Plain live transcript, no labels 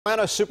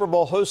Atlanta Super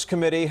Bowl host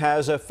committee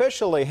has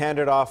officially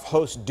handed off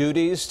host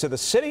duties to the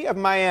city of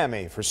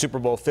Miami for Super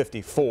Bowl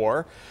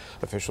 54.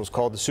 Officials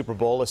called the Super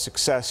Bowl a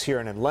success here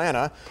in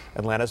Atlanta.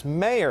 Atlanta's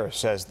mayor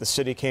says the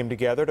city came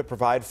together to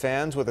provide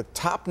fans with a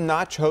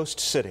top-notch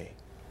host city.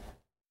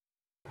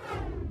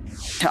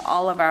 To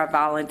all of our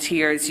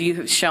volunteers, you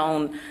have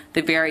shown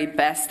the very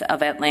best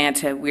of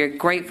Atlanta. We're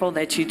grateful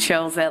that you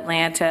chose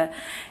Atlanta,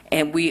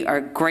 and we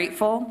are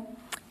grateful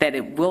that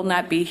it will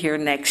not be here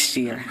next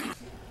year.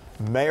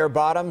 Mayor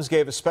Bottoms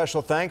gave a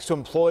special thanks to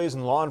employees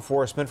and law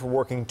enforcement for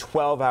working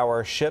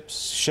 12-hour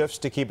shifts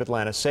to keep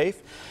Atlanta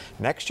safe.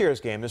 Next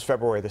year's game is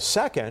February the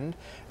 2nd,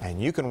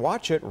 and you can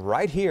watch it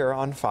right here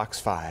on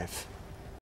Fox 5.